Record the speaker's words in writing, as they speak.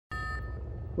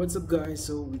What's up guys,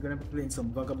 so we're gonna be playing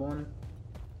some Vagabond.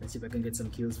 Let's see if I can get some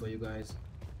kills for you guys.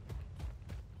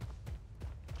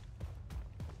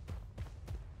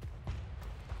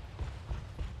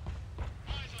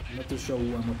 I'm not too sure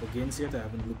who I'm up against yet. I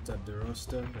haven't looked at the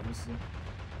roster. Let me see.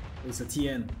 It's a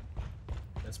TN.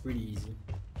 That's pretty easy.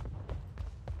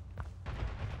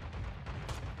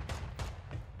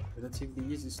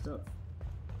 Relatively easy stuff.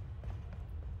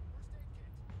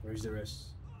 Where's the rest?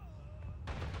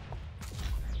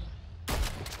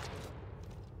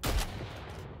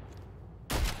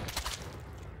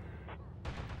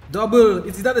 Double!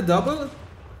 Is that a double?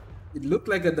 It looked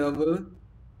like a double.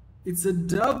 It's a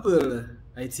double,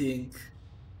 I think.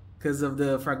 Because of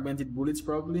the fragmented bullets,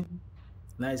 probably.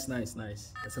 Nice, nice,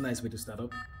 nice. That's a nice way to start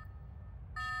up.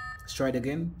 Let's try it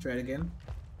again. Try it again.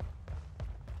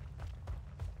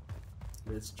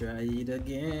 Let's try it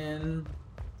again.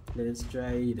 Let's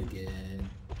try it again.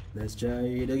 Let's try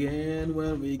it again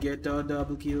when we get our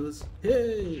double kills.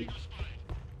 Hey!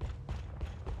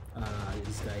 Ah,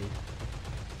 this guy.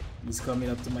 He's coming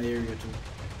up to my area too.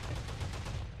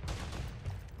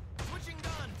 Switching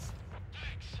guns.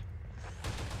 Thanks.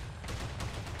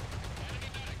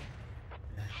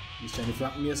 He's trying to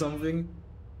flank me or something.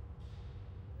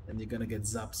 And you're gonna get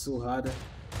zapped so hard.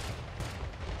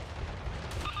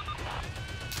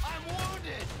 I'm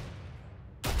wounded.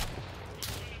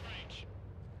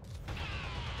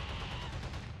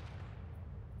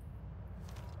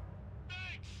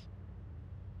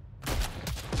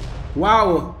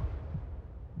 Wow!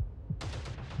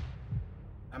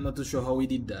 I'm not too sure how we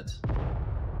did that.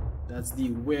 That's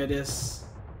the weirdest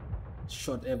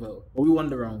shot ever. But we won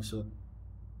the round, so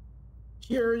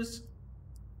cheers.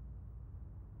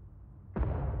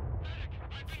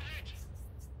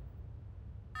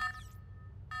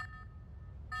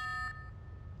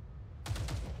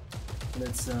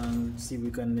 Let's see if we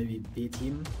can maybe bait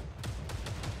him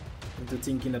into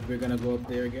thinking that we're gonna go up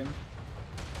there again.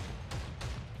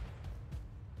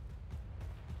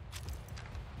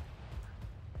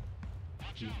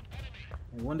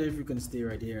 I wonder if you can stay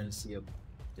right here and see up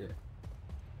there.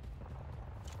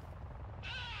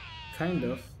 Kind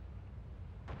of.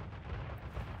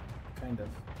 Kind of.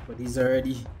 But he's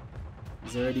already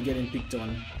getting picked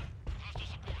on.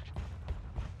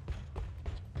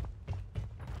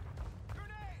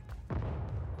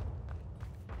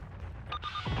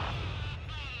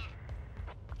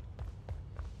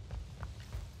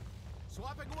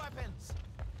 Swapping weapons.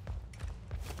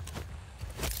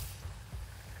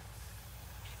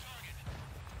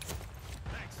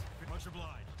 Much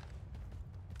obliged.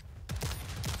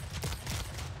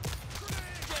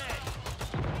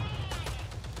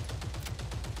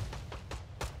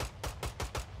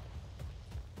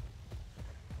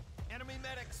 Enemy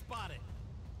medic spotted.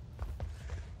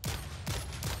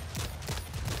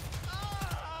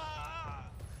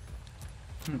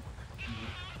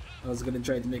 I was gonna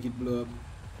try to make it blow up.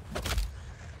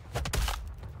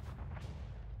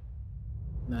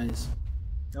 Nice.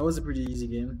 That was a pretty easy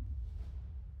game.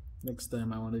 Next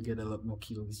time I want to get a lot more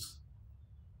kills.